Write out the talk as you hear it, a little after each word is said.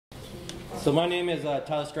So my name is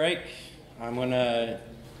Tyler Struyk. I'm going to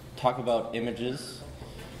talk about images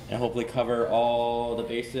and hopefully cover all the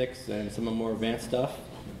basics and some of the more advanced stuff.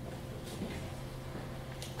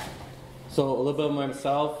 So a little bit of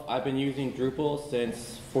myself, I've been using Drupal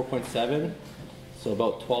since 4.7, so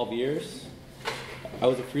about 12 years. I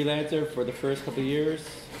was a freelancer for the first couple of years,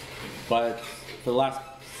 but for the last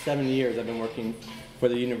 7 years I've been working for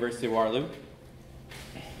the University of Waterloo.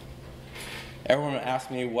 Everyone asks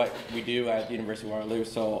me what we do at the University of Waterloo,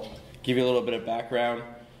 so I'll give you a little bit of background.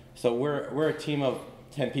 So we're a team of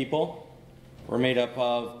 10 people. We're made up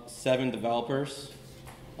of 7 developers.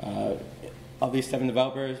 Of these 7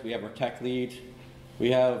 developers, we have our tech lead.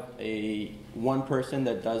 We have one person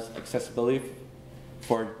that does accessibility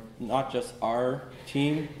for not just our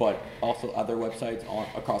team, but also other websites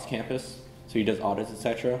across campus. So he does audits,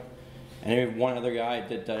 etc. And we have one other guy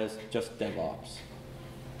that does just DevOps.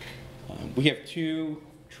 We have 2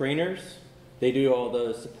 trainers. They do all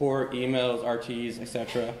the support, emails, RTs,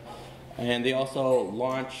 etc. And they also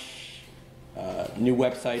launch new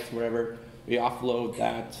websites, whatever. We offload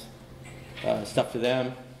that stuff to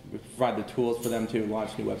them. We provide the tools for them to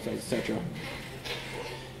launch new websites, etc.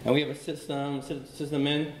 And we have a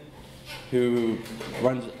sysadmin who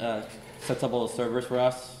runs, sets up all the servers for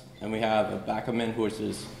us. And we have a backadmin, which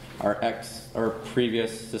is our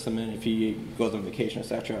previous sysadmin if he goes on vacation,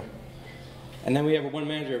 etc. And then we have one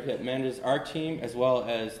manager that manages our team as well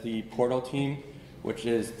as the portal team, which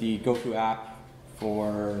is the go-to app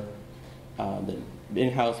for the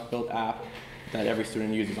in-house built app that every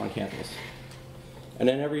student uses on campus. And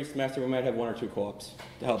then every semester we might have 1 or 2 co-ops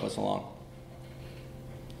to help us along.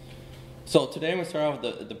 So today I'm going to start off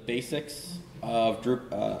with the basics of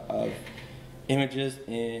images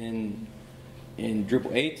in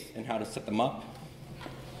Drupal 8 and how to set them up.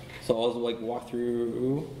 So I'll walk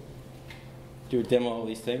through, do a demo of all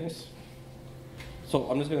these things. So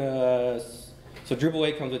I'm just gonna, so Drupal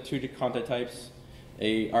 8 comes with 2 content types,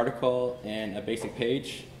 a article and a basic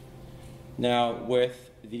page. Now with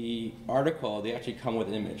the article, they actually come with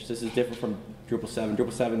an image. This is different from Drupal 7.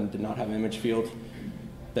 Drupal 7 did not have an image field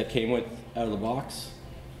that came with out of the box,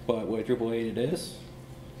 but with Drupal 8 it is.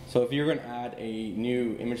 So if you're gonna add a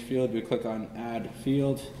new image field, we click on add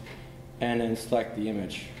field and then select the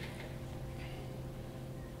image.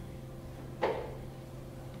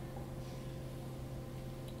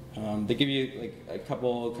 They give you a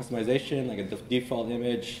couple customization, like a default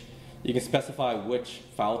image. You can specify which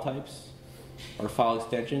file types or file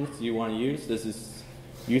extensions you want to use. This is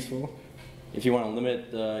useful. If you want to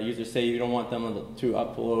limit the user, say you don't want them to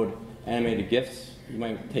upload animated GIFs, you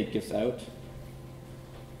might take GIFs out.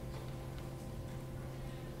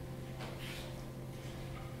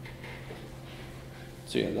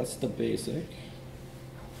 So yeah, that's the basic.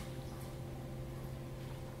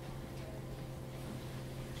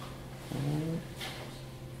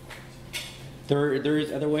 There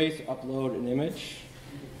is other ways to upload an image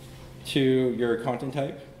to your content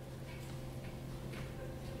type.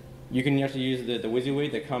 You can actually use the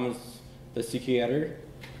WYSIWYG that comes the CK editor.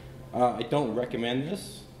 I don't recommend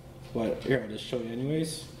this, but here I'll just show you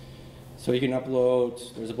anyways. So you can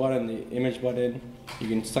upload. There's a button, the image button. You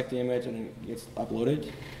can select the image and it gets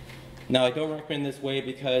uploaded. Now I don't recommend this way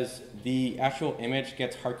because the actual image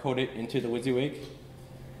gets hard coded into the WYSIWYG,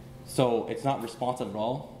 so it's not responsive at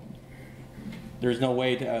all. There's no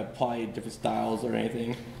way to apply different styles or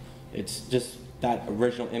anything. It's just that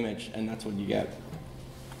original image, and that's what you get.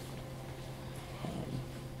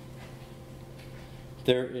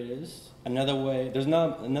 There is another way. There's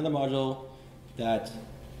another module that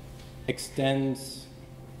extends,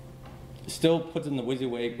 still puts in the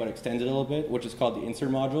WYSIWYG, but extends it a little bit, which is called the insert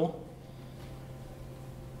module.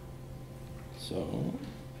 So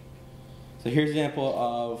here's an example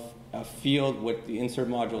of a field with the insert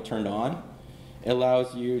module turned on. It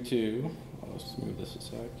allows you to, let's move this a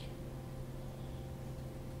sec,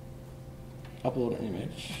 upload an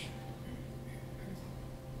image.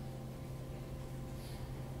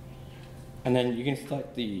 And then you can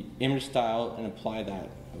select the image style and apply that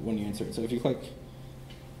when you insert. So if you click,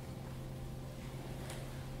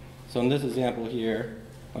 so in this example here,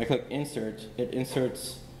 when I click insert, it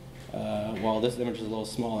inserts, well, this image is a little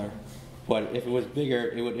smaller, but if it was bigger,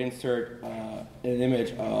 it would insert an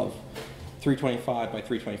image of 325 by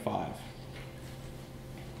 325.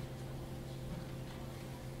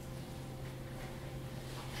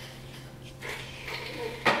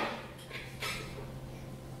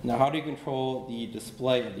 Now, how do you control the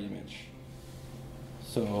display of the image?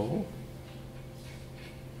 So,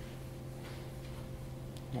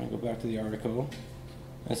 I'm going to go back to the article.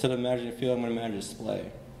 Instead of managing a field, I'm going to manage a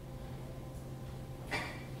display.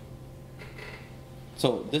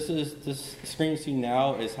 So this screen you see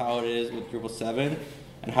now is how it is with Drupal 7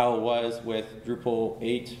 and how it was with Drupal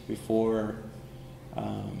 8 before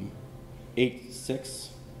 8.6.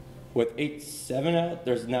 With 8.7 out,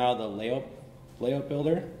 there's now the layout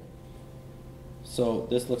builder. So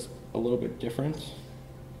this looks a little bit different.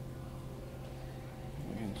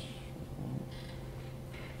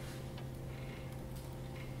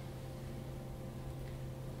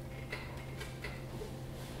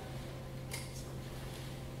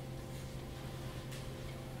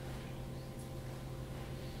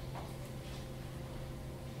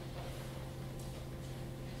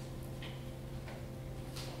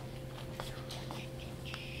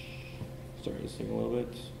 Sorry, just taking a little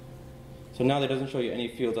bit. So now that doesn't show you any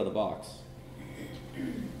fields out of the box.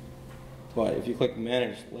 But if you click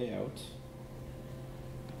Manage Layout,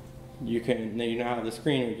 you now have the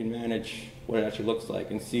screen where you can manage what it actually looks like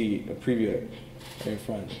and see a preview right in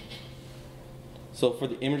front. So for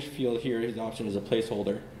the image field here, his option is a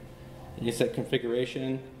placeholder. And you set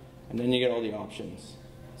configuration, and then you get all the options.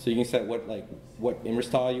 So you can set what image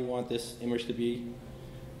style you want this image to be.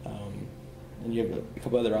 And you have a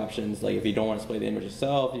couple other options, like if you don't want to display the image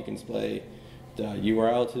itself, you can display the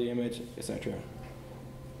URL to the image, etc.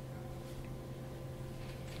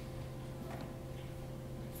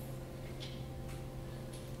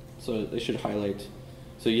 So they should highlight.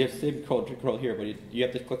 So you have save control here, but you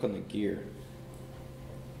have to click on the gear.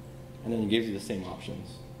 And then it gives you the same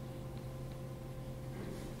options.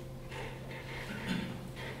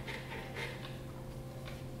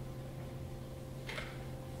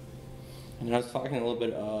 And I was talking a little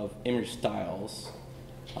bit of image styles.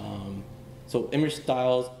 So image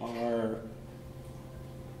styles are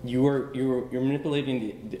you're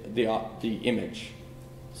manipulating the image.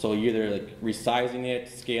 So you're either like resizing it,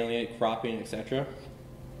 scaling it, cropping it, etc.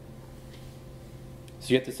 So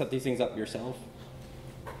you have to set these things up yourself.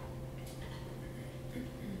 So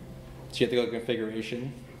you have to go to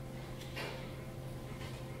configuration.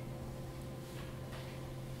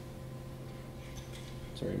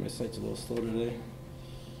 Sorry, my site's a little slow today.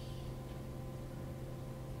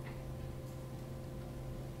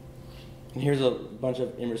 And here's a bunch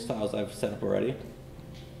of image styles I've set up already.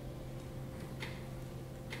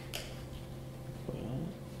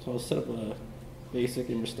 So I'll set up a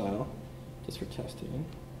basic image style just for testing.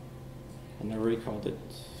 And I already called it.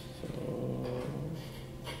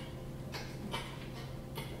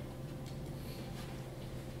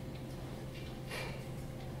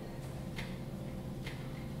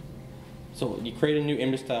 So you create a new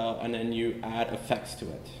image style and then you add effects to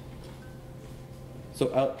it.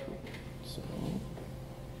 So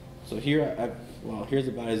here, here's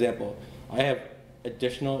a bad example. I have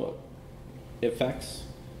additional effects,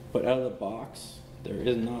 but out of the box, there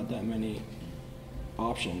is not that many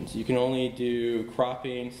options. You can only do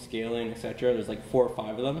cropping, scaling, etc. There's like 4 or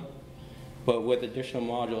 5 of them. But with additional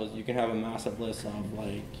modules, you can have a massive list of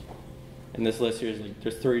in this list here,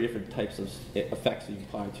 there's 30 different types of effects that you can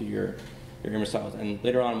apply to your image styles. And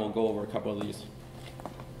later on, we'll go over a couple of these.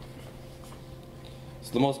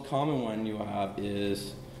 So the most common one you have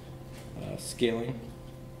is scaling,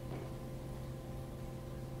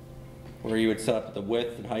 where you would set up the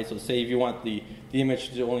width and height. So say if you want the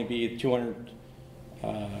image to only be 200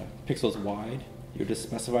 pixels wide, you would just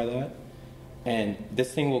specify that. And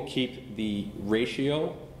this thing will keep the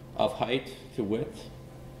ratio of height to width.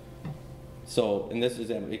 So in this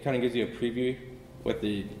example, it kind of gives you a preview with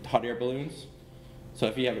the hot air balloons. So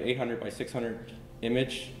if you have an 800 by 600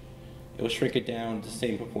 image, it will shrink it down to the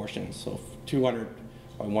same proportions. So 200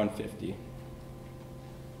 by 150.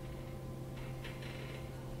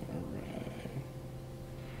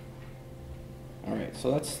 All right,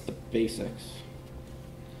 so that's the basics.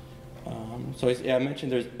 I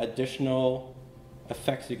mentioned there's additional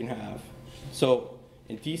effects you can have. So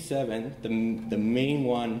in D7, the main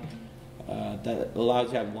one that allows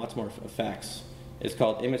you to have lots more effects is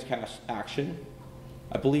called image cache action.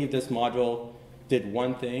 I believe this module did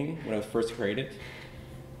one thing when it was first created,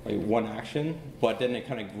 like one action, but then it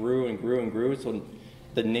kind of grew and grew and grew. So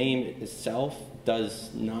the name itself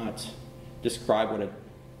does not describe what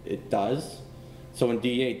it does. So in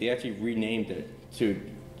D8, they actually renamed it to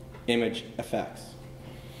image effects.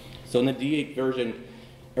 So in the D8 version,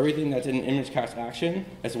 everything that's in image cache action,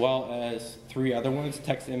 as well as 3 other ones,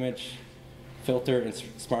 text, image, filter, and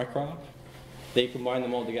smart crop, they combine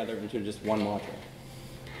them all together into just one module.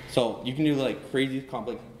 So you can do like crazy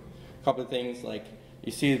complex things. Like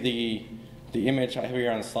you see the image I have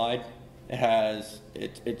here on the slide.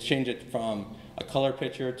 It changed it from a color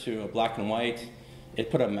picture to a black and white. It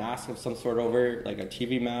put a mask of some sort over, like a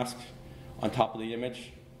TV mask, on top of the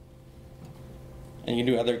image. And you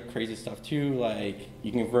can do other crazy stuff too, like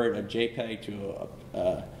you can convert a JPEG to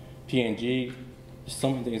a PNG. There's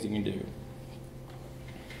so many things you can do.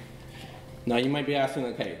 Now you might be asking,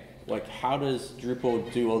 okay, like how does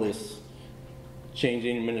Drupal do all this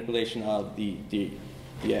changing and manipulation of the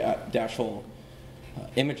actual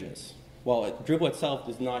images? Well, Drupal itself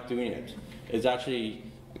is not doing it. It's actually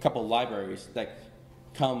a couple of libraries that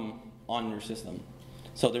come on your system.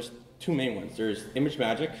 So there's two main ones. There's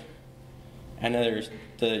ImageMagick, and then there's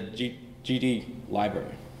the GD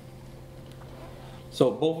library.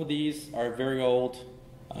 So both of these are very old.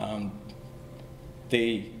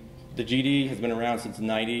 The GD has been around since the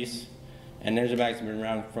 90s, and ImageMagick has been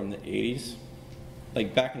around from the 80s.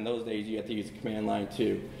 Like back in those days, you had to use the command line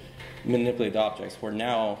to manipulate objects, where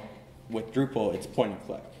now with Drupal, it's point and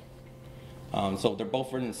click. So they're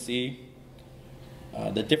both written in C.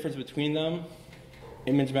 The difference between them,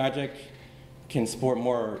 ImageMagick can support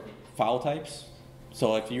more file types.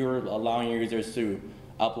 So if you're allowing your users to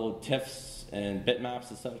upload TIFFs and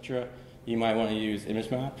bitmaps, etc., you might want to use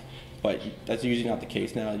ImageMap, but that's usually not the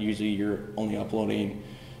case now. Usually you're only uploading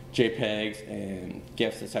JPEGs and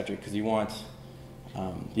GIFs, etc., because you don't want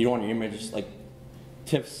your images, like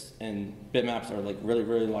TIFFs and bitmaps are like really,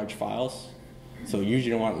 really large files. So you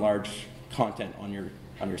usually don't want large content on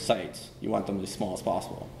your sites. You want them to be as small as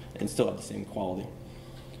possible and still have the same quality.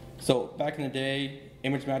 So back in the day,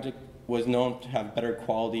 ImageMagick was known to have better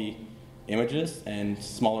quality images and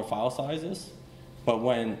smaller file sizes. But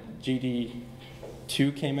when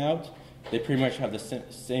GD2 came out, they pretty much have the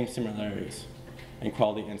same similarities in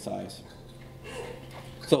quality and size.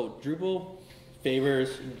 So Drupal favors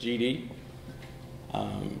GD.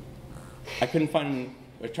 I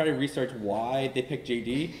tried to research why they picked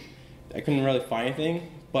GD. I couldn't really find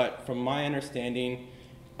anything, but from my understanding,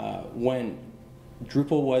 when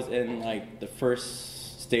Drupal was in like the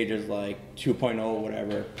first stages, like 2.0 or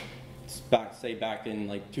whatever, back in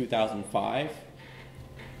like 2005,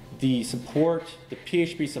 the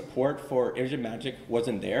PHP support for ImageMagick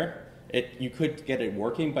wasn't there. You could get it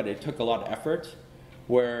working, but it took a lot of effort,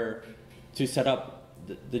 where to set up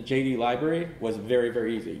the JD library was very,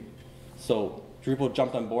 very easy. So Drupal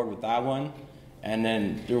jumped on board with that one, and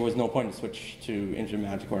then there was no point to switch to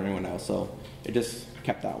ImageMagick or anyone else, so it just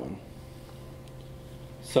kept that one.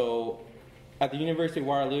 So at the University of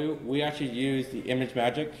Waterloo, we actually use the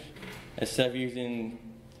ImageMagick instead of using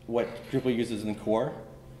what Drupal uses in the core.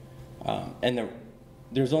 And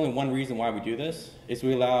there's only one reason why we do this, is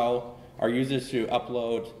we allow our users to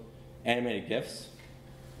upload animated GIFs.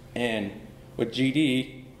 And with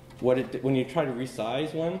GD, when you try to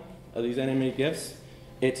resize one of these animated GIFs,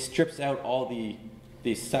 it strips out all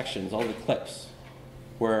these sections, all the clips,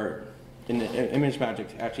 where in the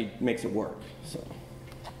ImageMagick actually makes it work. So,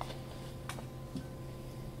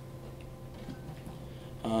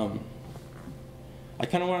 I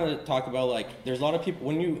kind of wanted to talk about, like, there's a lot of people,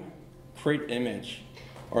 when you create an image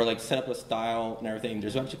or like set up a style and everything,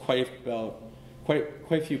 there's actually quite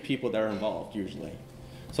a few people that are involved usually.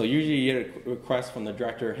 So usually you get a request from the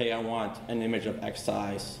director, hey, I want an image of X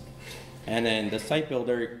size. And then the site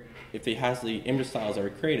builder, if he has the image styles that are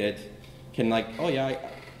created, can like, oh yeah,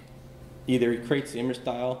 either he creates the image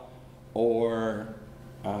style or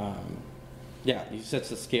yeah, he sets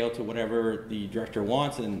the scale to whatever the director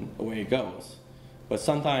wants and away it goes. But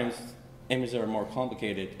sometimes images are more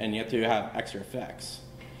complicated and you have to have extra effects.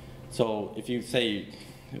 So if you say,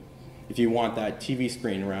 if you want that TV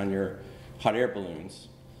screen around your hot air balloons,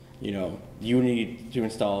 you need to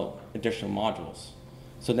install additional modules.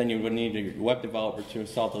 So then you would need a web developer to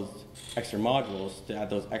install those extra modules to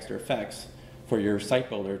add those extra effects for your site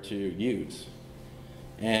builder to use.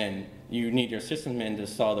 And you need your system admin to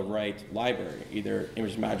install the right library, either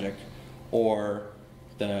ImageMagick or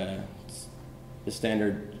the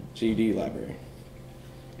standard GD library.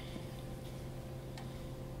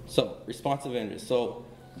 So responsive images. So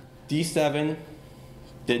D7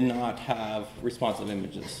 did not have responsive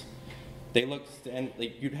images. They looked, and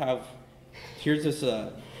like you'd have, here's this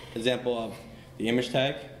example of the image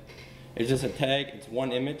tag. It's just a tag, it's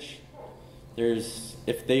one image. There's,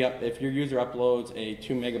 if your user uploads a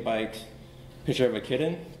 2 megabyte picture of a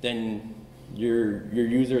kitten, then your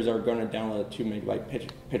users are going to download a 2 megabyte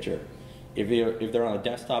picture. If they're on a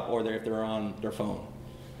desktop or if they're on their phone.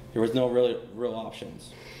 There was no real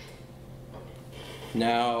options.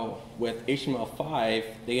 Now with HTML5,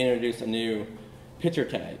 they introduced a new picture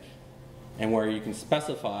tag, and where you can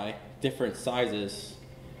specify different sizes,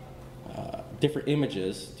 different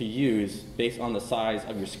images to use based on the size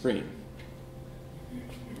of your screen.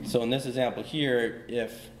 So in this example here,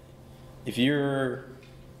 if your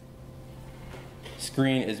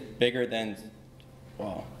screen is bigger than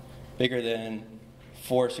well, bigger than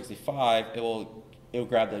 465, it will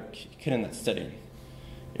grab the kitten that's sitting.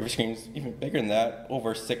 If your screen's even bigger than that,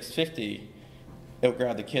 over 650, it'll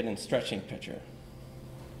grab the kitten stretching picture.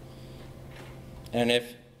 And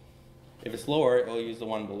if it's lower, it'll use the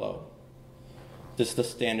one below. Just the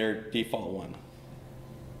standard default one.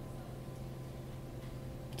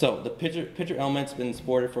 So the picture element's been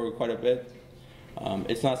supported for quite a bit.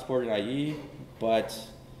 It's not supported in IE, but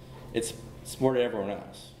it's supported everywhere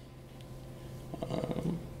else.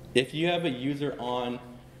 If you have a user on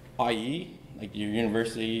IE, like your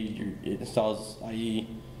university installs IE,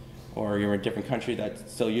 or you're in a different country that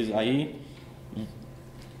still uses IE,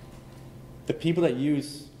 the people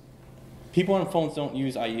on phones don't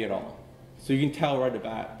use IE at all. So you can tell right off the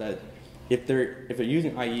bat that if they're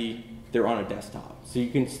using IE, they're on a desktop. So you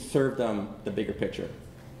can serve them the bigger picture,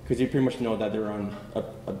 because you pretty much know that they're on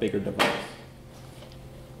a bigger device.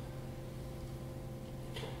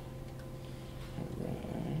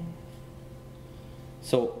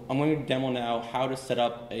 So I'm going to demo now how to set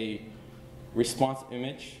up a responsive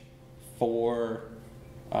image for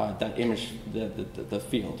that image, the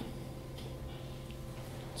field.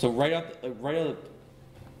 So right out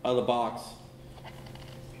of the box,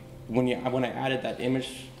 when I added that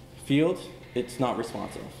image field, it's not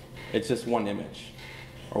responsive. It's just one image,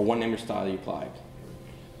 or one image style you applied.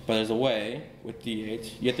 But there's a way with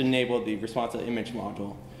D8, you have to enable the responsive image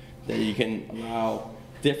module that you can allow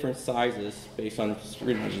different sizes based on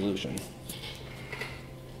screen resolution.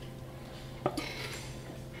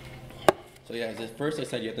 So yeah, first I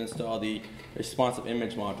said you have to install the responsive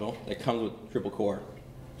image module that comes with Drupal core.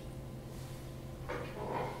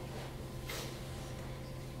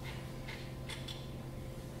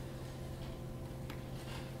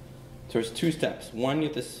 So there's two steps. One, you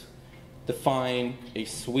have to define a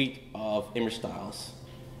suite of image styles,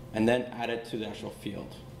 and then add it to the actual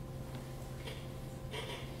field.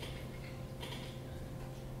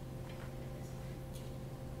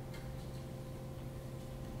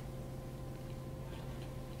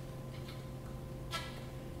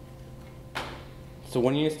 So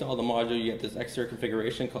when you install the module, you get this extra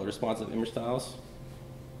configuration called responsive image styles.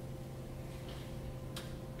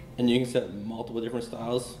 And you can set multiple different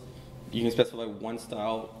styles. You can specify one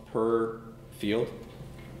style per field.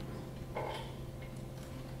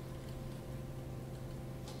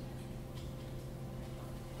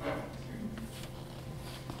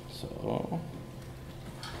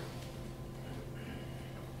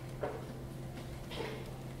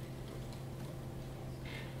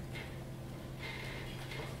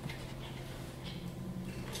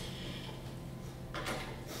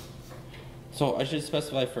 So I should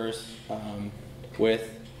specify first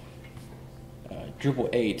with Drupal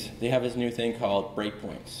 8, they have this new thing called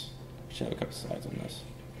breakpoints. I should have a couple slides on this.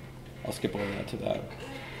 I'll skip over that to that.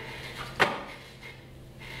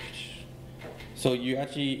 So you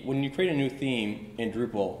actually, when you create a new theme in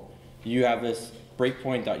Drupal, you have this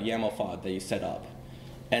breakpoint.yaml file that you set up.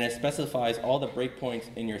 And it specifies all the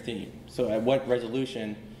breakpoints in your theme. So at what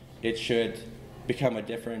resolution it should become a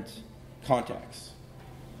different context.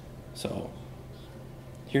 So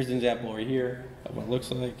here's an example right here of what it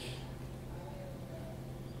looks like.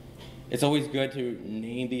 It's always good to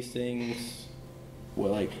name these things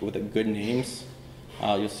with good names.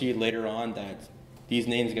 You'll see later on that these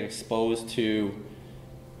names get exposed to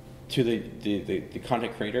the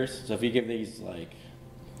content creators. So if you give these like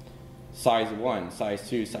size 1, size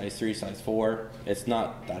 2, size 3, size 4, it's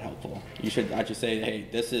not that helpful. You should actually say, hey,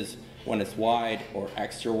 this is when it's wide or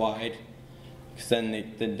extra wide. Because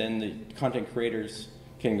then the content creators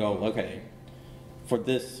can go, okay, for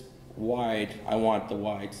this wide, I want the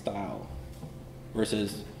wide style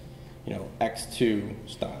versus, X2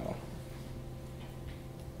 style.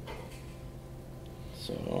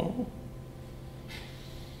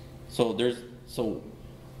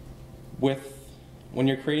 When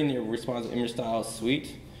you're creating your responsive image style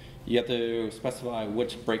suite, you have to specify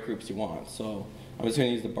which break groups you want. So I'm just going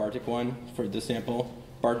to use the Bartik one for this sample.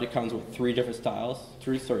 Bartik comes with three different styles,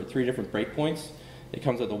 three different breakpoints. It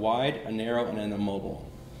comes with a wide, a narrow, and then a mobile.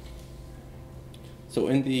 So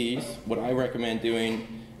in these, what I recommend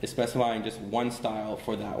doing is specifying just one style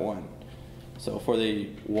for that one. So for the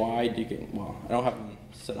wide, you can, well, I don't have them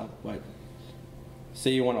set up, but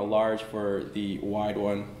say you want a large for the wide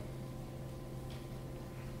one,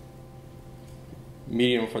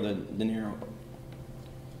 medium for the narrow,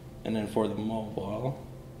 and then for the mobile,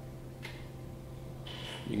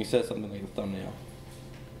 you can set something like a thumbnail,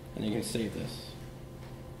 and you can save this.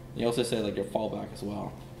 You also say like your fallback as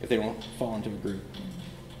well, if they don't fall into a group.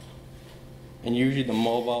 And usually the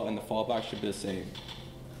mobile and the fallback should be the same.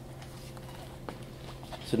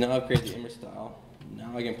 So now I've created the image style.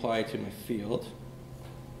 Now I can apply it to my field.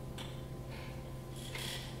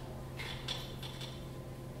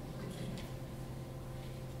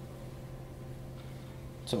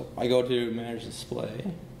 So I go to manage display.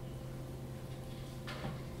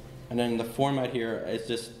 And then the format here is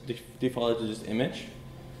just default to just image.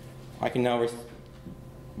 I can now,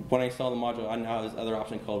 when I install the module, I now have this other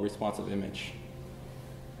option called responsive image.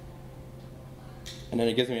 And then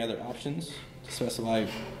it gives me other options to specify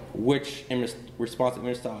which responsive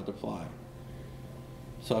image style to apply.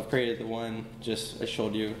 So I've created the one just I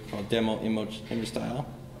showed you called demo image style.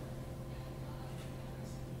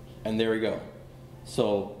 And there we go.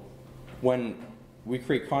 So when we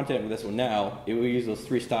create content with this one now, it will use those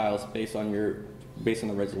 3 styles based on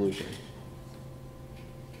the resolution.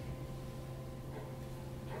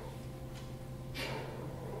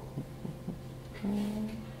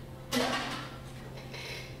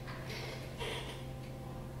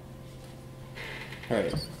 All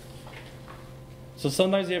right. So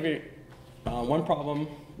sometimes you have one problem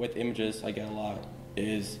with images I get a lot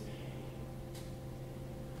is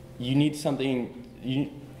you need something,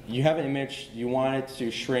 you have an image, you want it to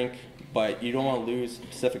shrink, but you don't want to lose a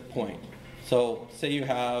specific point. So say you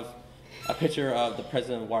have a picture of the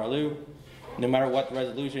president of Waterloo, no matter what the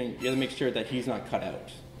resolution, you have to make sure that he's not cut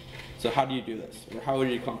out. So how do you do this? Or how would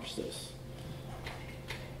you accomplish this?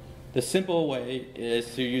 The simple way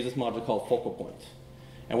is to use this module called focal point.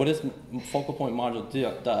 And what this focal point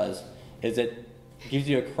module does is it gives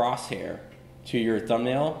you a crosshair to your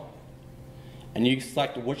thumbnail, and you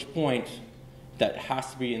select which point that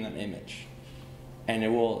has to be in that image. And it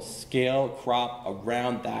will scale, crop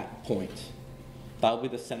around that point. That will be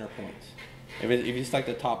the center point. If you select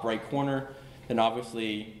the top right corner, then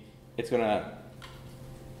obviously it's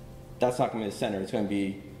that's not going to be the center, it's going to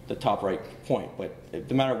be the top right point. But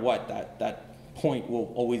no matter what, that point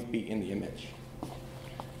will always be in the image.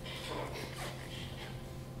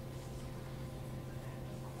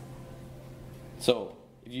 So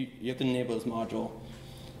you have to enable this module,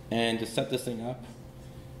 and to set this thing up,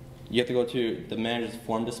 you have to go to the Manage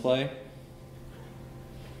Form Display,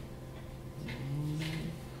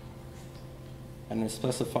 and then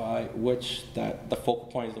specify the focal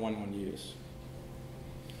point is the one you want to use.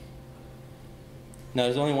 Now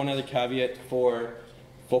there's only one other caveat for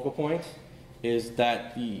focal point, is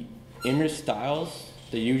that the image styles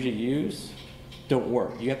they usually use don't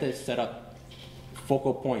work. You have to set up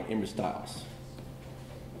focal point image styles.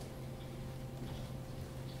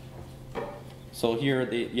 So here,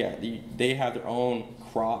 they have their own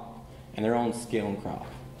crop and their own scale and crop.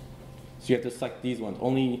 So you have to select these ones.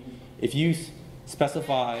 Only if you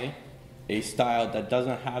specify a style that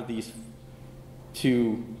doesn't have these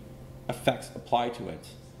 2 effects applied to it,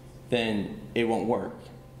 then it won't work.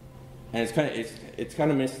 And it's kind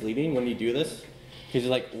of misleading when you do this, because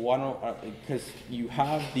you're like, because you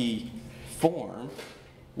have the form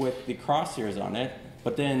with the crosshairs on it,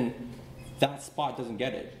 but then that spot doesn't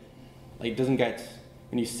get it. Like, it doesn't get,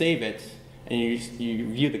 when you save it and you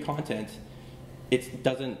view the content, it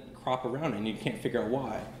doesn't crop around it, and you can't figure out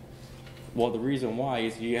why. Well, the reason why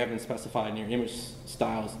is you haven't specified in your image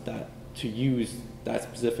styles to use that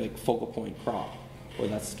specific focal point crop or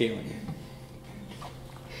that scaling.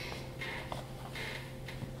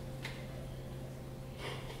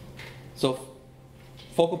 So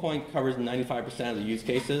focal point covers 95% of the use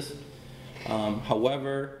cases.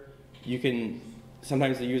 However,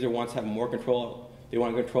 sometimes the user wants to have more control. They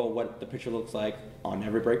want to control what the picture looks like on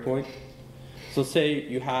every breakpoint. So say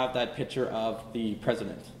you have that picture of the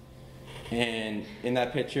president, and in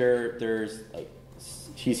that picture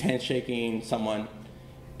he's handshaking someone,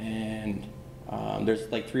 and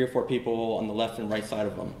there's like 3 or 4 people on the left and right side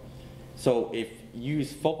of him. So if you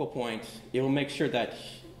use focal point, it will make sure that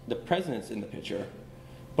the president's in the picture,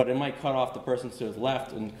 but it might cut off the person to his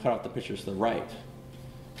left and cut off the pictures to the right.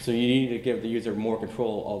 So you need to give the user more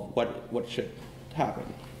control of what should happen.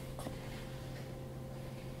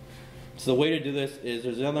 So the way to do this is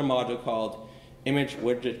there's another module called Image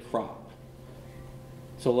Widget Crop.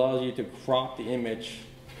 So it allows you to crop the image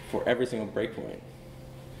for every single breakpoint.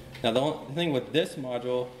 Now the only thing with this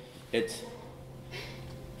module, it's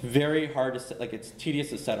very hard to set, it's tedious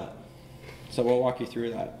to set up. So we'll walk you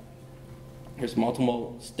through that. There's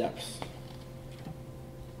multiple steps.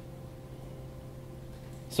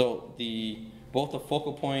 So both the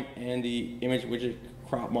focal point and the image widget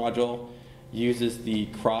crop module uses the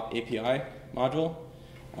crop API module.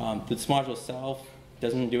 This module itself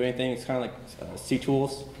doesn't do anything. It's kind of like C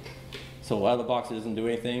tools. So out of the box it doesn't do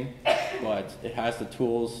anything, but it has the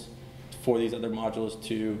tools for these other modules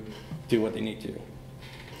to do what they need to.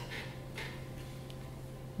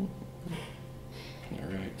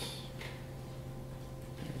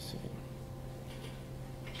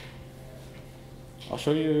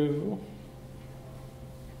 show you.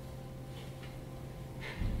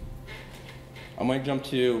 I might jump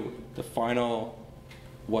to the final,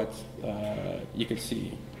 what you can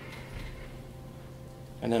see.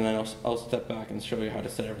 And then I'll step back and show you how to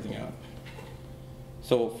set everything up.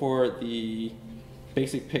 So for the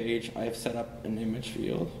basic page, I have set up an image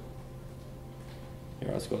field. Here,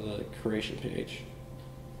 let's go to the creation page.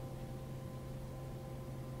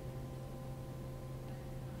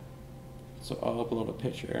 So I'll upload a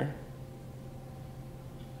picture.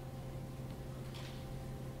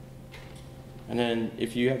 And then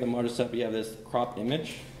if you have the module set up, you have this crop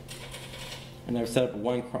image. And I've set up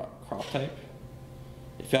one crop type.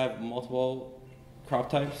 If you have multiple crop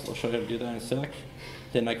types, I'll show you how to do that in a sec.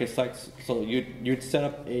 Then I can select, so you'd set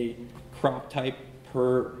up a crop type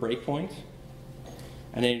per breakpoint.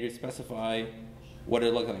 And then you'd specify what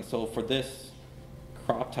it looks like. So for this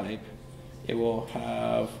crop type, it will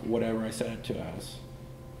have whatever I set it to as.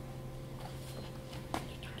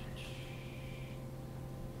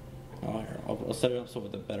 Oh, here, I'll set it up so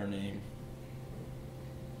with a better name.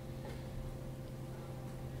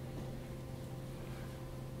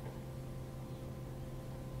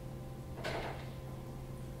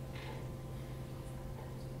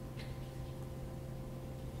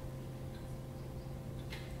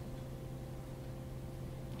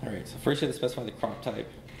 Alright, so first you have to specify the crop type.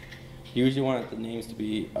 You usually want the names to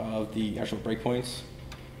be of the actual breakpoints,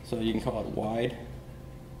 so you can call it wide.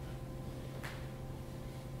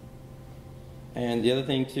 And the other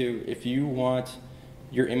thing too, if you want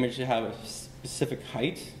your image to have a specific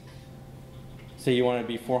height, say you want it to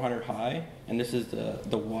be 400 high, and this is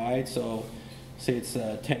the wide, so say it's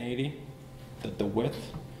 1080, the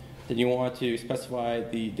width, then you want to specify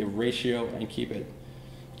the ratio and keep it.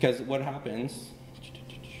 Because what happens,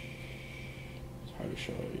 it's hard to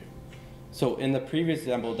show you. So in the previous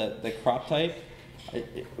example, the crop type,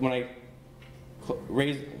 when I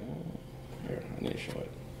raise, here, I need to show it.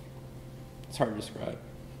 It's hard to describe.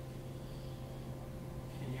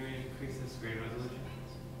 Can you increase the screen resolution?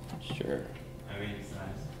 Sure. I mean,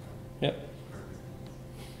 size. Yep. Perfect.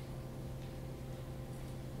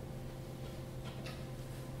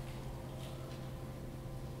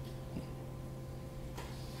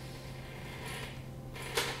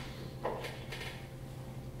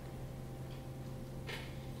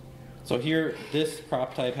 So here, this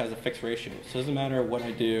crop type has a fixed ratio. So it doesn't matter what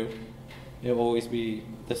I do, it will always be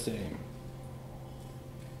the same.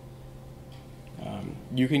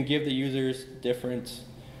 You can give the users different,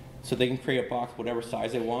 so they can create a box whatever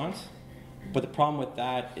size they want. But the problem with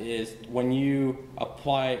that is when you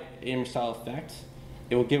apply image style effect,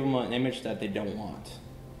 it will give them an image that they don't want.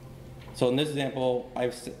 So in this example,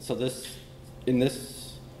 in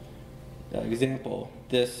this example,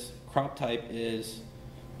 this crop type is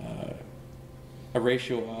a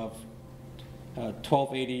ratio of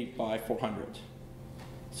 1280 by 400.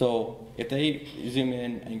 So if they zoom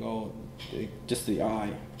in and go just the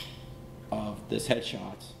eye of this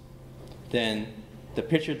headshot, then the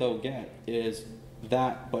picture they'll get is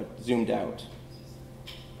that but zoomed out.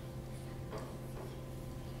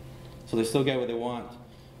 So they still get what they want,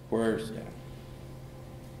 whereas, yeah.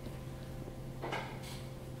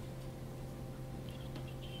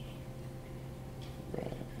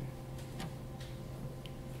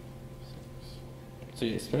 So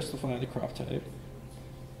you specify the crop type.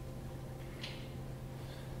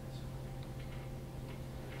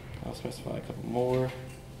 I'll specify a couple more.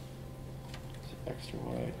 It's extra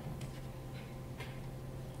wide.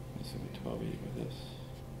 This will be 1280 with this.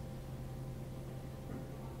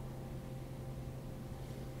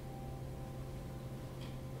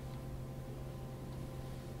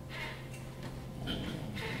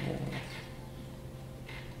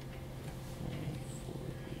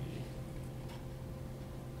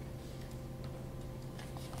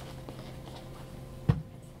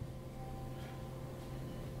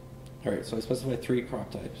 All right, so I specify 3 crop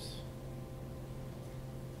types.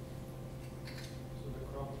 So the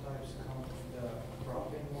crop types come from the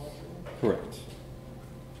cropping module? Correct.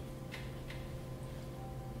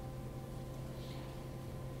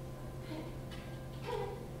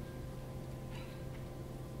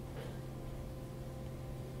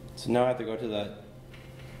 So now I have to go to that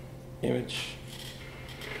image,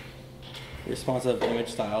 responsive image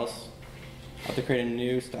styles. I have to create a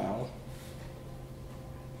new style.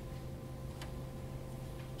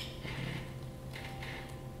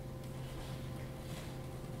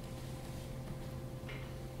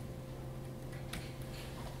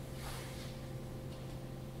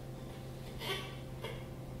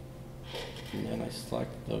 And then I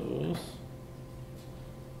select those.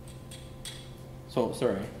 So,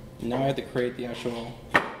 sorry, Now I have to create the actual,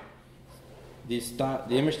 the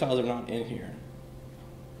image styles are not in here.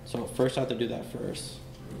 So first I have to do that first.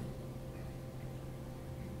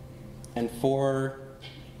 And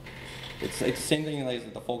it's the same thing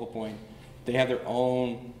like the focal point. They have their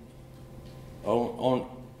own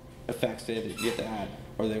effects that you have to add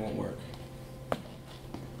or they won't work.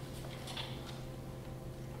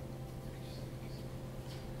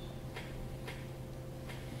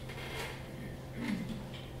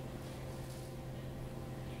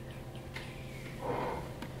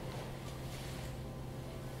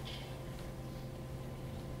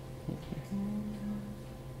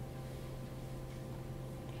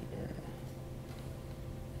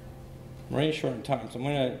 I'm running short on time, so I'm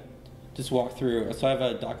going to just walk through. So I have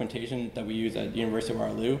a documentation that we use at University of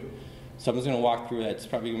Waterloo. So I'm just going to walk through that. It's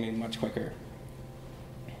probably going to be much quicker.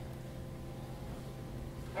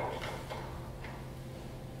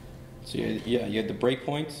 So you have the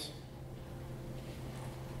breakpoints.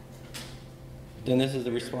 Then this is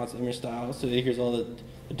the response image style. So here's all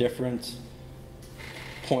the different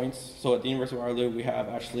points. So at the University of Waterloo, we have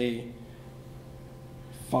actually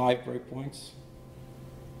 5 breakpoints.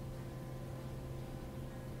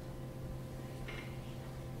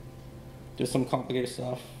 There's some complicated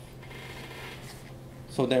stuff.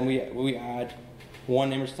 So then we add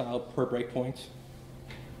 1 image style per breakpoint.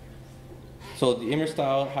 So the image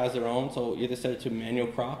style has their own, so you have to set it to manual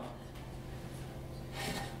crop.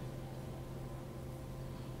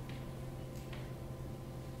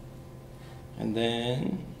 And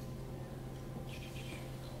then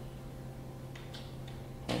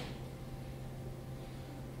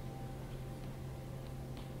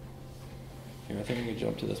here, I think we can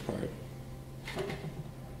jump to this part.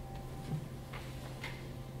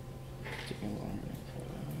 Taking longer.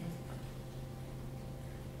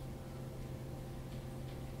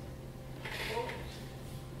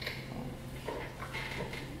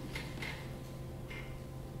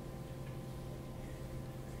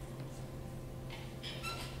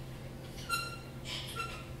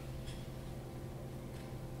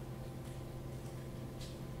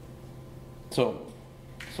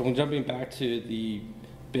 So I'm jumping back to the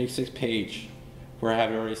basics page where I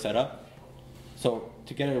have it already set up. So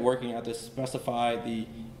to get it working, I have to specify the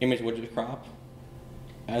image widget crop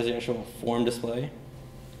as the actual form display.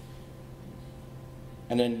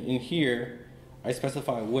 And then in here, I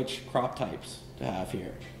specify which crop types to have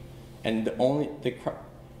here. And the only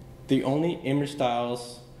image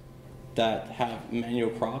styles that have manual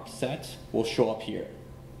crop set will show up here.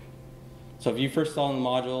 So if you first install the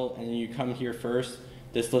module and you come here first,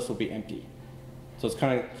 this list will be empty. So it's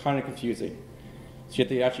kind of confusing. So you have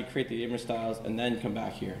to actually create the image styles and then come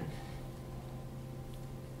back here.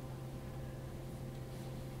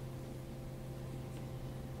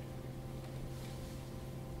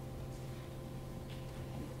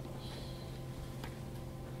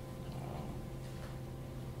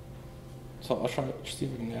 So I'll try to see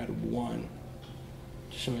if we can add 1,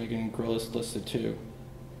 just so I can grow this list to 2.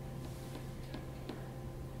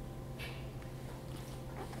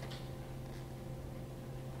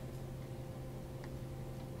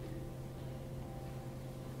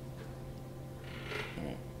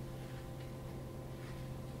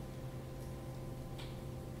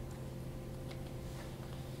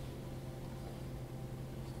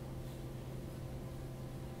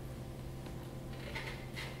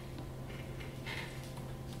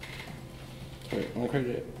 I'm going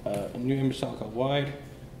to create a new image style called wide.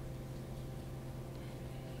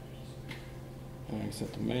 And I can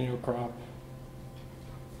set the manual crop.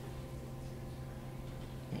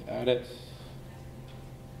 Add it.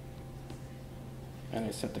 And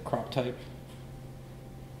I set the crop type.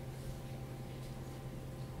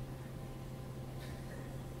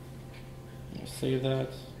 And I save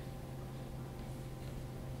that.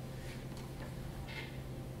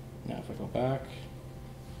 Now if I go back,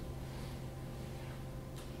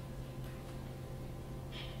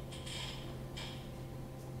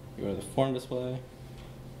 go to the form display.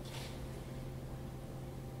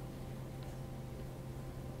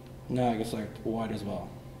 Now I can select wide as well.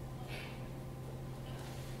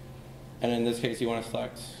 And in this case, you want to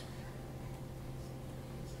select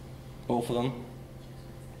both of them.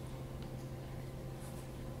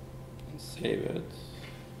 And save it.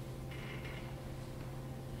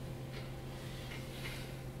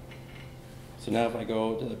 So now if I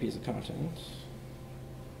go to the piece of content,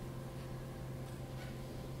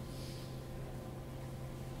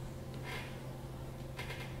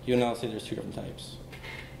 you'll now see there's 2 different types.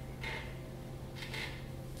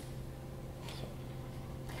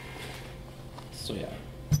 So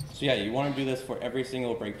yeah, you want to do this for every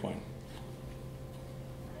single breakpoint.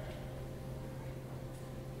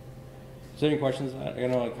 there any questions? I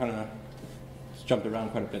know I kind of jumped around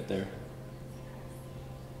quite a bit there.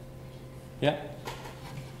 Yeah?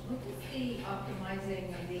 What does the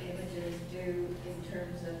optimizing of the images do in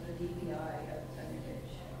terms of the DPI of an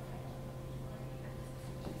image?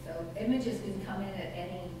 So images can come in at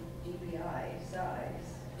any DPI size.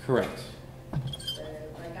 Correct. So,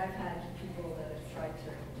 like I've had people that have tried to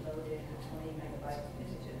load in 20 megabyte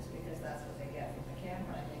images because that's what they get from the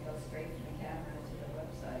camera, and they go straight from the camera to the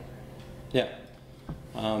website. Yeah.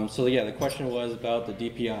 So yeah, the question was about the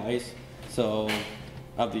DPIs, so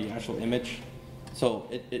of the actual image. So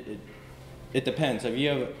it depends. If you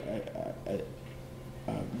have a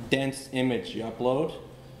dense image you upload,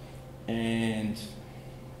 and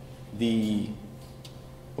there's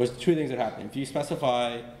two things that happen. If you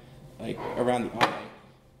specify like around the eye,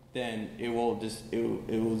 then it will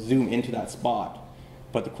zoom into that spot,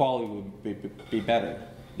 but the quality will be better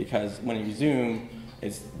because when you zoom,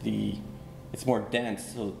 it's more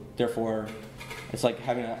dense, so therefore it's like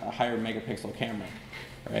having a higher megapixel camera,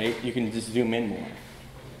 right? You can just zoom in more.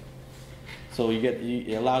 So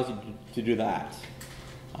it allows you to do that.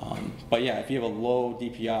 But yeah, if you have a low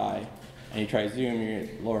DPI and you try to zoom, you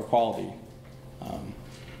get lower quality. No,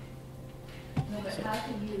 but how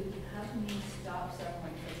can you stop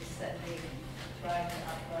someone from trying to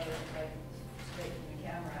upload like straight from the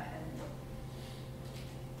camera and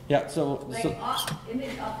Yeah, so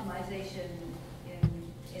image optimization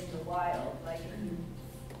in the wild, like if you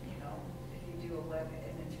do a web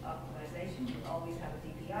image optimization, you always have a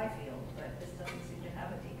DPI field, but this doesn't seem to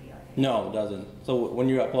have a DPI field. no, it doesn't. So when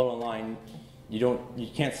you upload online, you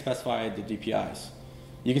can't specify the DPIs.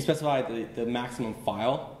 You can specify the maximum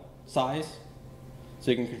file size,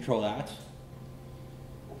 so you can control that.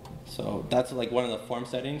 So that's like one of the form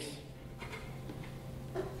settings.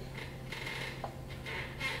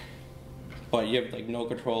 But you have like no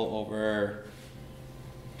control over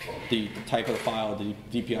the type of the file, the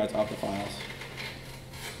DPIs of the files.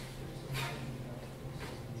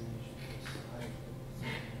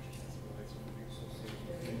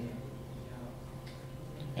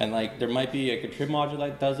 And like there might be a contrib module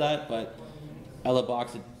that does that, but out of the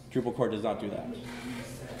box, Drupal core does not do that.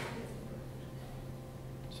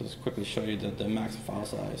 So let's quickly show you the maximum file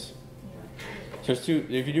size. So there's two.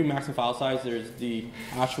 If you do maximum file size, there's the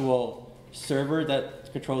actual server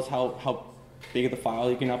that controls how big of the file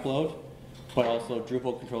you can upload, but also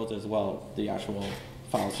Drupal controls as well the actual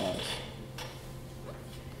file size.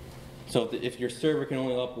 So if your server can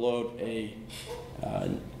only upload a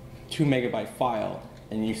 2 megabyte file,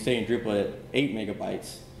 and you stay in Drupal at 8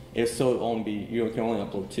 megabytes, you can only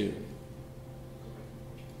upload 2.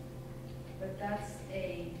 But that's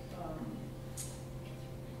a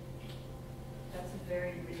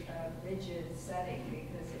very rigid setting,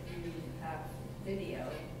 because if you have video,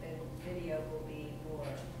 then video will be more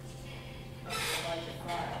of a larger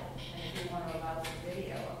file. And if you want to allow some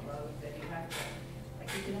video upload, then you have to, like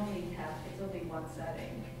you can only have, it's only one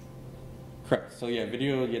setting. Correct. So yeah,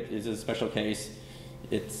 video is a special case.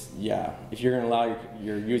 If you're going to allow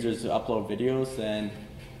your users to upload videos, then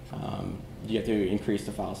you have to increase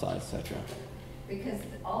the file size, etc. Because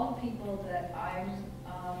all the people that I'm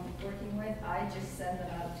working with, I just send them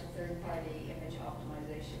out to third-party image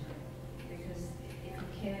optimization. Because if you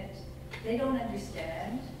can't, they don't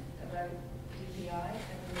understand about DPI,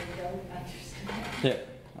 and they don't understand. Yeah,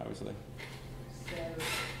 obviously. So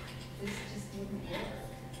this just wouldn't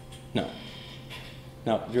work.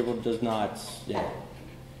 No, Drupal does not. Yeah.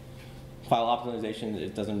 File optimization,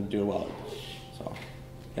 it doesn't do it well. So,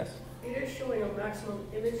 yes. It is showing a maximum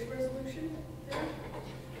image resolution there.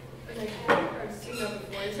 And I've seen that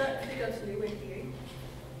before. I think that's new in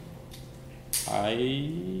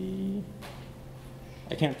D8.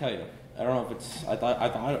 I can't tell you. I don't know if it's. I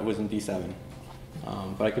thought it was in D7,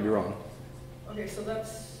 but I could be wrong. Okay, so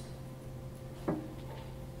that's.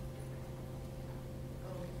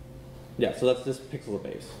 Yeah, so that's just pixel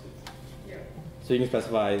base. Yeah. So you can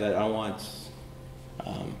specify that I want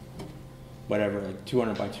whatever, like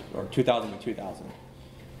 200 by or 2000 by 2000.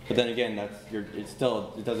 But then again, it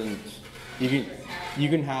doesn't. You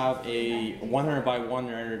can have a 100 by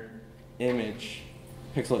 100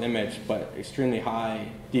 pixel image, but extremely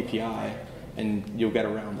high DPI, and you'll get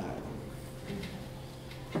around that.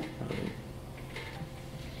 All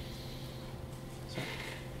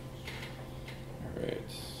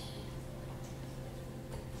right.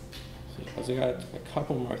 So I got a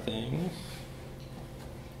couple more things.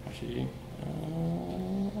 Actually,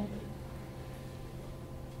 all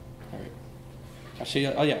right. Actually,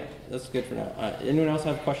 oh yeah, that's good for now. Anyone else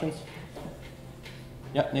have questions?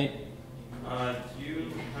 Yeah, Nate. Do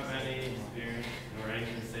you have any experience or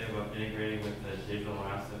anything to say about integrating with the digital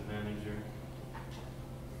asset manager?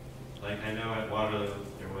 Like I know at Waterloo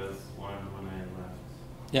there was one when I left.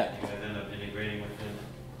 Yeah. You guys end up integrating with it?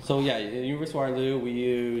 So yeah, at University of Waterloo, we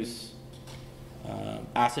use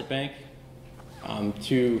Asset Bank.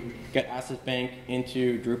 To get Asset Bank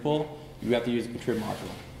into Drupal, you have to use a contrib module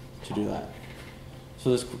to do that.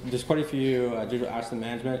 So there's quite a few digital asset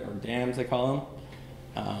management, or DAMs they call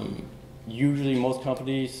them. Usually most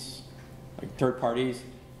companies, like third parties,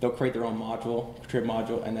 they'll create their own module, contrib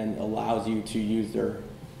module, and then it allows you to use their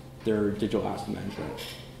digital asset management.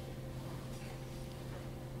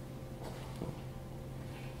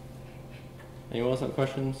 Anyone else have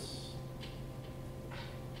questions?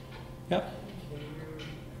 Yep.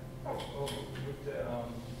 With the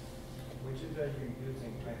widget that you're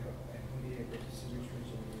using, I won't be able to see which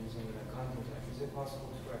widget you're using in the content type. Is it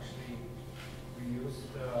possible to actually reuse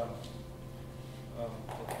the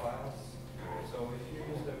files? So if you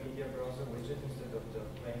use the media browser widget instead of the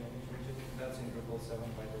plain image widget, that's in Drupal 7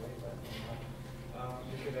 by the way, but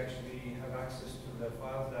you could actually have access to the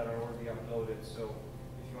files that are already uploaded. So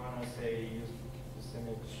if you want to say use this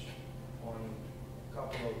image on a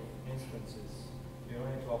couple of instances, you don't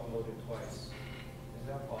need to upload it twice. Is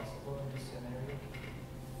that possible in this scenario?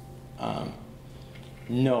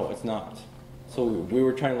 No, it's not. So we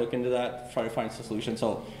were trying to look into that, try to find a solution.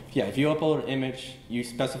 So yeah, if you upload an image, you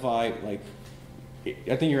specify like,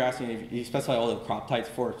 I think you're asking if you specify all the crop types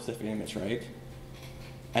for a specific image, right?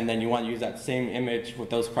 And then you want to use that same image with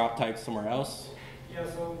those crop types somewhere else? Yeah,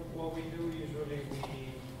 so what we do usually,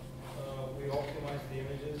 we optimize the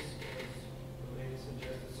images as the lady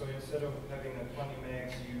suggested. So instead of having a 20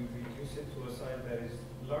 megs, you reduce it to a size that is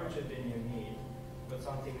larger than you need, but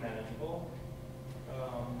something manageable.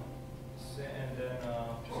 And then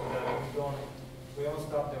so that we don't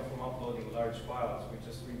stop them from uploading large files. We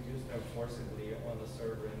just reduce them forcibly on the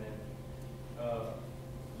server, and then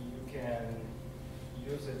you can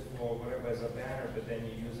use it for whatever as a banner, but then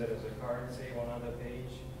you use it as a card, say, on another page.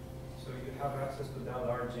 So you have access to that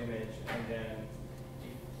large image, and then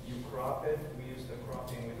if you crop it, we use the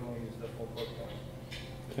cropping, we don't use the full footprint.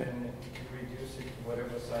 Okay. Then you reduce it to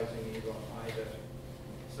whatever size you need on either.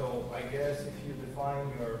 So I guess if you define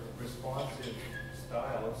your responsive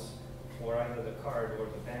styles for either the card or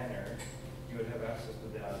the banner, you would have access to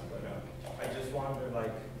that. But I just wonder,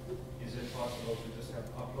 like, is it possible to just have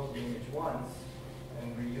upload the image once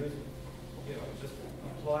and reuse, just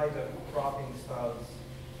apply the cropping styles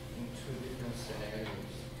in two different scenarios?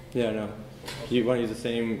 Yeah, no. If you want to use the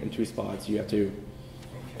same in two spots, you have to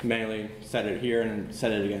manually set it here and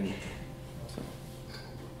set it again. So,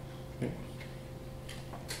 okay.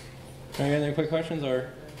 Any quick questions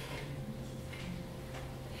or?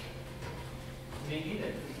 Maybe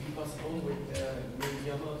that would be possible with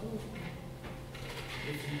media model.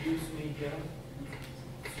 If you use media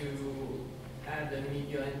to add a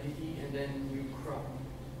media entity and then you crop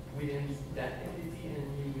within that entity and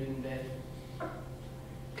you embed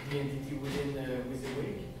the entity within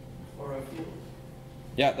WYSIWYG or a field.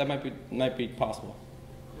 Yeah, that might be possible.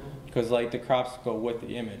 Because like the crops go with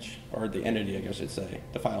the image, or the entity, I guess I should say,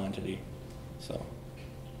 the file entity. So.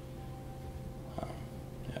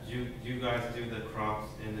 Yeah. Do you guys do the crops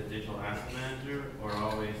in the digital asset manager or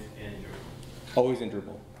always in Drupal? Always in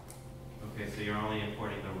Drupal. Okay, so you're only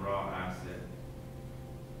importing the raw asset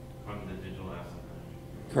from the digital asset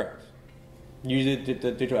manager. Correct. Usually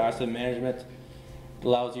the digital asset management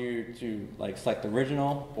allows you to like select the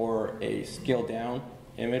original or a scaled down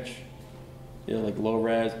image, like low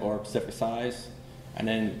res or specific size, and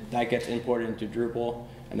then that gets imported into Drupal,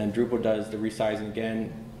 and then Drupal does the resizing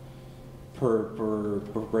again per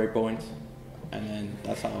breakpoint, and then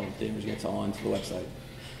that's how the image gets onto the website.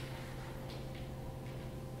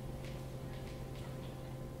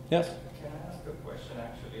 Yes? Can I ask a question,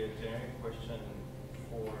 actually, a generic question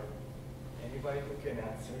for anybody who can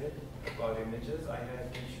answer it about images? I had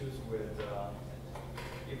issues with,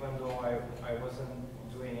 even though I wasn't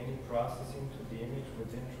doing any processing to the image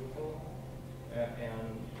within Drupal,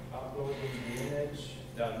 and uploading the image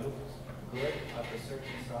that looked good at a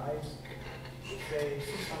certain size, say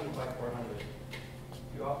 600 by 400.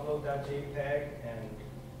 You upload that JPEG and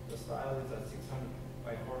the style is at 600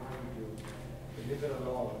 by 400, you leave it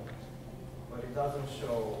alone, but it doesn't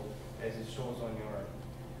show as it shows on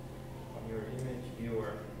your image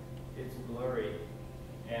viewer. It's blurry,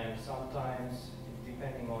 and sometimes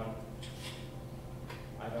depending on,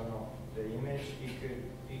 I don't know, the image, you could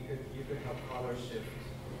have color shift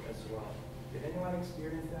as well. Did anyone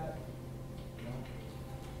experience that? No?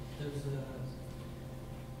 There's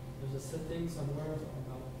a setting somewhere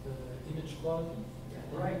about the image quality.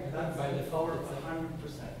 Right, that's by default it's 100%.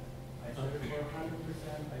 I set it for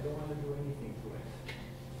 100%, I don't want to do anything to it.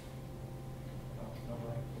 No,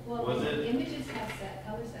 right? Well, Was the it- images have set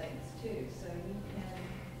color settings too, so you can,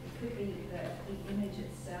 it could be that the image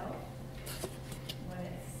itself, when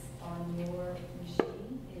it's on your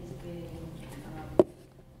machine, is being,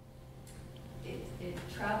 it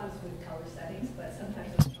travels with color settings, but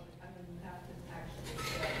sometimes those color, I mean, you have to actually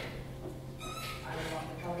say, I don't want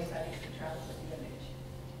the color settings to travel with the image.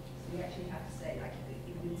 So you actually have to say, like,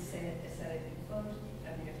 you would set it in photo,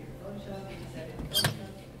 I mean, if you're Photoshop, you can set it in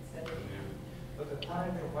Photoshop, you can set it in. But the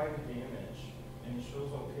client provided the image, and it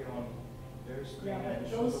shows okay on their screen. Yeah, and but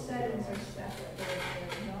it shows those okay on settings my are screen. separate,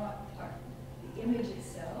 they're not, the image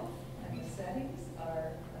itself and the settings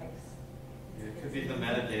are like. Yeah, it could be the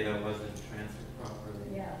metadata wasn't transferred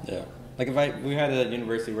properly. Yeah. Yeah. Like we had at a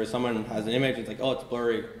university where someone has an image, it's like, oh, it's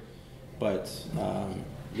blurry, but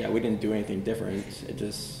yeah, we didn't do anything different. It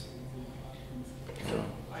just, you know.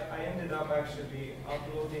 I ended up actually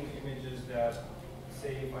uploading images that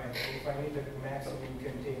say if I need a maximum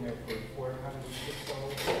container for 400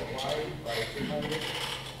 pixels wide by 200,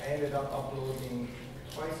 I ended up uploading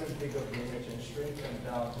twice as big of the image and shrink them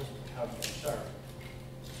down just to have them sharp.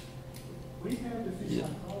 We have the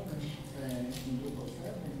same problem in Drupal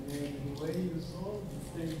 7, and the way you solve the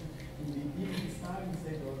state in the image style,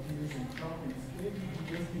 instead of using crop and scale,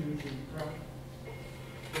 you just using crop.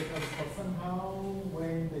 Because for somehow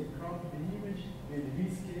when they crop the image, they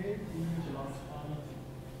rescale, the image lost quality.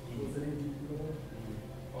 Was it able to go?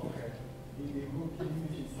 Okay. In the hook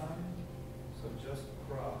image style? So just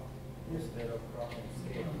crop instead of crop and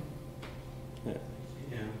scale. Yeah.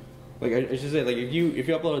 Yeah. Like I should say, like if you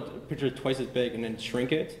upload a picture twice as big and then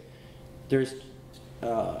shrink it, there's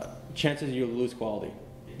chances you'll lose quality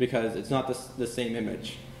because it's not the same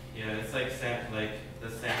image. Yeah, it's like the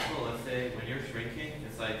sample, let's say when you're shrinking,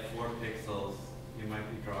 it's like 4 pixels you might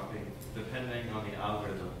be dropping, depending on the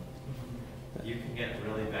algorithm. You can get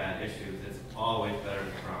really bad issues. It's always better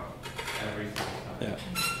to crop every single time.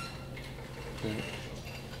 Yeah.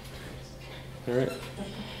 All right.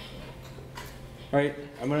 All right.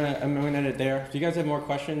 I'm gonna end it there. If you guys have more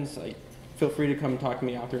questions, like, feel free to come talk to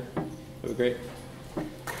me after. It would be great.